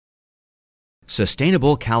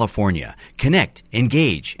Sustainable California. Connect,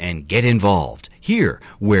 engage, and get involved. Here,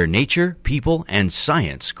 where nature, people, and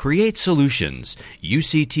science create solutions.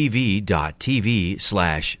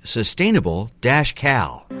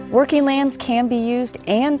 uctv.tv/sustainable-cal. Working lands can be used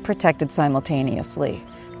and protected simultaneously.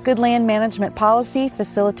 Good land management policy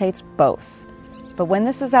facilitates both. But when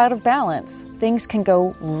this is out of balance, things can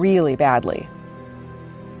go really badly.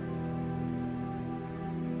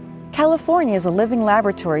 California is a living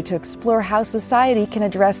laboratory to explore how society can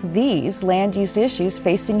address these land use issues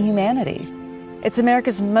facing humanity. It's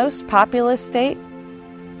America's most populous state,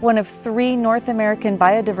 one of 3 North American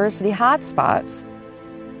biodiversity hotspots,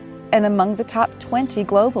 and among the top 20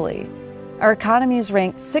 globally. Our economy is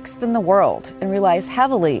ranked 6th in the world and relies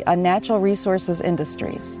heavily on natural resources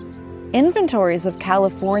industries. Inventories of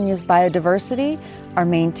California's biodiversity are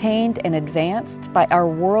maintained and advanced by our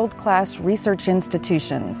world-class research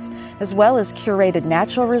institutions, as well as curated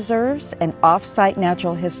natural reserves and off-site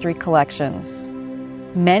natural history collections.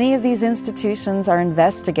 Many of these institutions are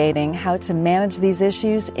investigating how to manage these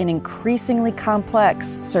issues in increasingly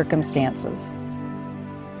complex circumstances.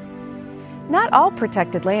 Not all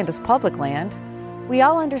protected land is public land. We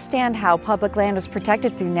all understand how public land is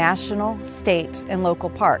protected through national, state, and local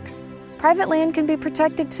parks. Private land can be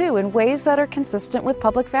protected too in ways that are consistent with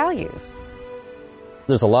public values.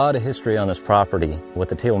 There's a lot of history on this property, with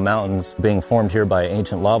the Table Mountains being formed here by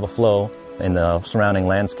ancient lava flow and the surrounding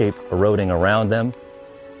landscape eroding around them.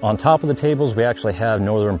 On top of the tables, we actually have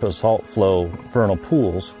northern basalt flow vernal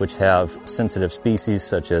pools, which have sensitive species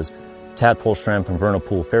such as tadpole shrimp and vernal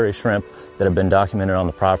pool fairy shrimp that have been documented on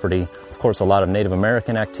the property. Of course, a lot of Native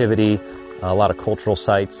American activity, a lot of cultural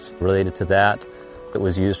sites related to that. It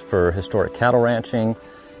was used for historic cattle ranching.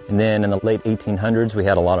 And then in the late 1800s, we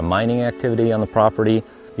had a lot of mining activity on the property.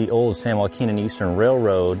 The old San Joaquin and Eastern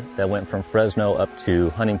Railroad that went from Fresno up to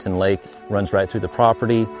Huntington Lake runs right through the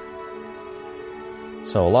property.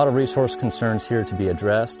 So a lot of resource concerns here to be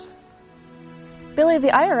addressed. Billy,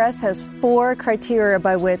 the IRS has 4 criteria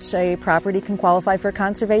by which a property can qualify for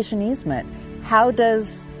conservation easement. How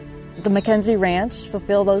does the McKenzie Ranch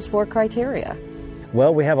fulfill those 4 criteria?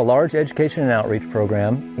 Well, we have a large education and outreach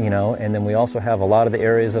program, and then we also have a lot of the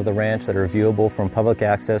areas of the ranch that are viewable from public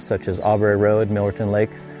access, such as Aubrey Road, Millerton Lake.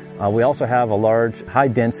 We also have a large, high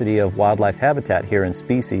density of wildlife habitat here in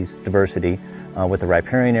species diversity with the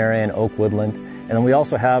riparian area and oak woodland. And then we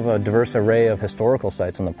also have a diverse array of historical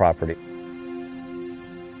sites on the property.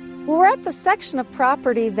 Well, we're at the section of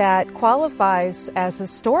property that qualifies as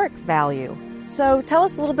historic value. So tell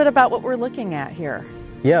us a little bit about what we're looking at here.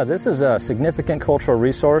 Yeah, this is a significant cultural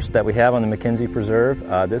resource that we have on the McKenzie Preserve.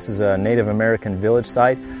 This is a Native American village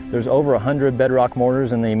site. There's over 100 bedrock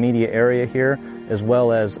mortars in the immediate area here, as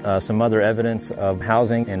well as some other evidence of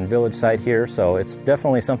housing and village site here. So it's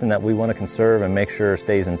definitely something that we want to conserve and make sure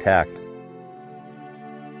stays intact.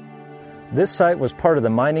 This site was part of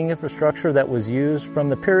the mining infrastructure that was used from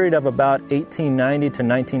the period of about 1890 to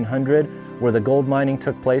 1900, where the gold mining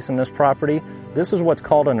took place in this property. This is what's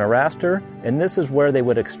called an arraster, and this is where they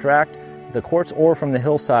would extract the quartz ore from the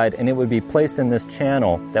hillside, and it would be placed in this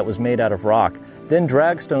channel that was made out of rock. Then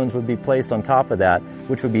drag stones would be placed on top of that,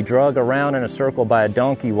 which would be dragged around in a circle by a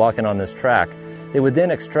donkey walking on this track. They would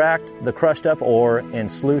then extract the crushed up ore and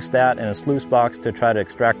sluice that in a sluice box to try to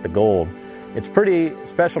extract the gold. It's pretty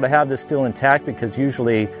special to have this still intact because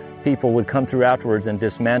usually people would come through afterwards and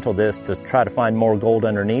dismantle this to try to find more gold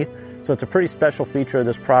underneath. So it's a pretty special feature of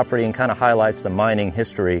this property and kind of highlights the mining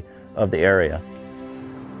history of the area.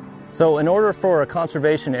 So in order for a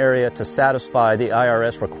conservation area to satisfy the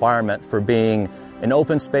IRS requirement for being an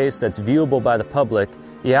open space that's viewable by the public,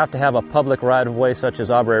 you have to have a public right-of-way such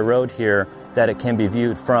as Aubrey Road here that it can be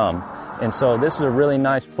viewed from. And so this is a really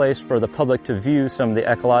nice place for the public to view some of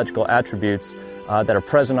the ecological attributes that are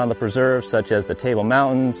present on the preserve, such as the Table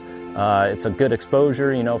Mountains. It's a good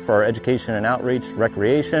exposure, for our education and outreach,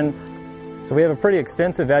 recreation. So we have a pretty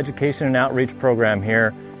extensive education and outreach program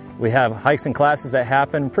here. We have hikes and classes that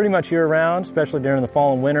happen pretty much year-round, especially during the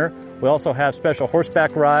fall and winter. We also have special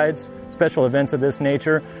horseback rides, special events of this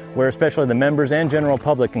nature, where especially the members and general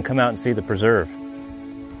public can come out and see the preserve.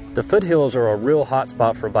 The foothills are a real hot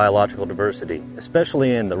spot for biological diversity,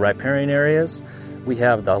 especially in the riparian areas. We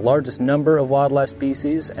have the largest number of wildlife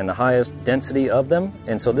species and the highest density of them,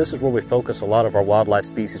 and so this is where we focus a lot of our wildlife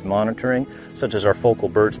species monitoring, such as our focal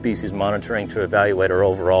bird species monitoring to evaluate our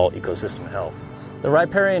overall ecosystem health. The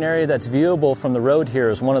riparian area that's viewable from the road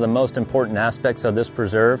here is one of the most important aspects of this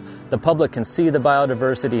preserve. The public can see the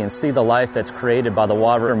biodiversity and see the life that's created by the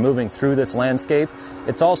water moving through this landscape.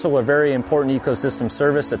 It's also a very important ecosystem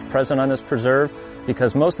service that's present on this preserve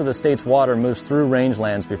because most of the state's water moves through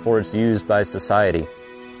rangelands before it's used by society.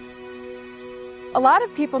 A lot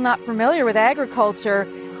of people not familiar with agriculture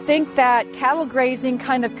think that cattle grazing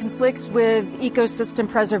kind of conflicts with ecosystem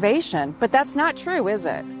preservation, but that's not true, is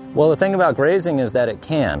it? Well, the thing about grazing is that it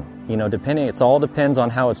can. It all depends on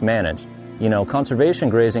how it's managed. Conservation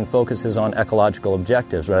grazing focuses on ecological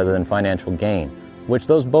objectives rather than financial gain, which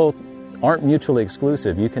those both aren't mutually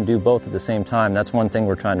exclusive. You can do both at the same time. That's one thing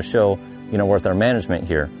we're trying to show, with our management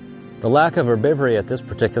here. The lack of herbivory at this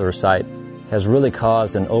particular site has really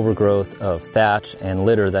caused an overgrowth of thatch and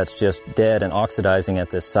litter that's just dead and oxidizing at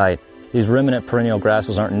this site. These ruminant perennial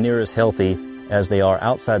grasses aren't near as healthy as they are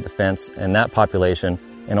outside the fence in that population.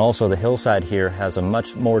 And also the hillside here has a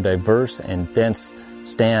much more diverse and dense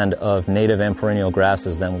stand of native and perennial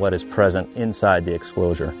grasses than what is present inside the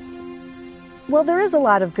exclosure. Well, there is a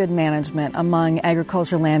lot of good management among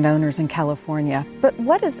agricultural landowners in California, but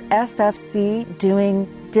what is SFC doing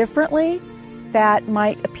differently that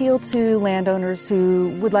might appeal to landowners who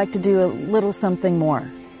would like to do a little something more?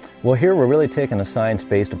 Well, here we're really taking a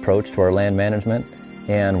science-based approach to our land management,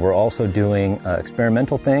 and we're also doing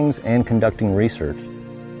experimental things and conducting research.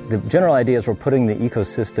 The general idea is we're putting the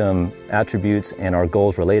ecosystem attributes and our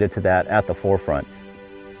goals related to that at the forefront.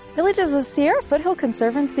 Billy, does the Sierra Foothill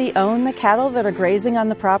Conservancy own the cattle that are grazing on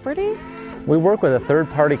the property? We work with a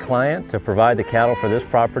third-party client to provide the cattle for this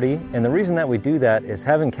property, and the reason that we do that is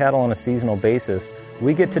having cattle on a seasonal basis,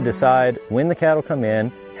 we get to decide when the cattle come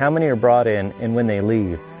in, how many are brought in, and when they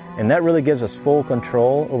leave. And that really gives us full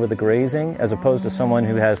control over the grazing as opposed to someone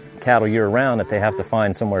who has cattle year-round that they have to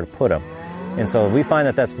find somewhere to put them. And so we find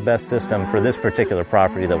that that's the best system for this particular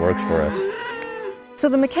property that works for us. So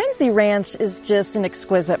the McKenzie Ranch is just an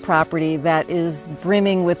exquisite property that is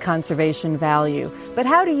brimming with conservation value. But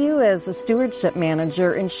how do you, as a stewardship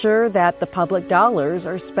manager, ensure that the public dollars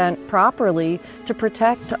are spent properly to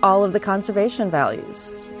protect all of the conservation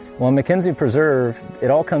values? Well, in McKenzie Preserve,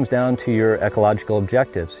 it all comes down to your ecological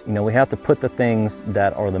objectives. We have to put the things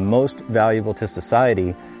that are the most valuable to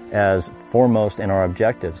society as foremost in our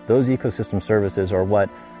objectives. Those ecosystem services are what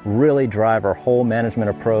really drive our whole management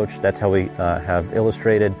approach. That's how we have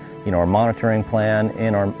illustrated, our monitoring plan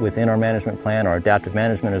within our management plan. Our adaptive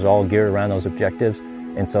management is all geared around those objectives.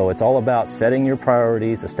 And so it's all about setting your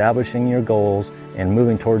priorities, establishing your goals, and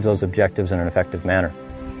moving towards those objectives in an effective manner.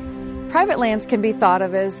 Private lands can be thought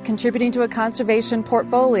of as contributing to a conservation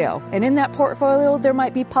portfolio, and in that portfolio there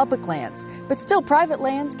might be public lands, but still private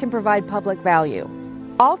lands can provide public value.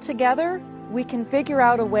 Altogether, we can figure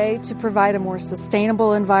out a way to provide a more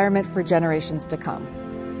sustainable environment for generations to come.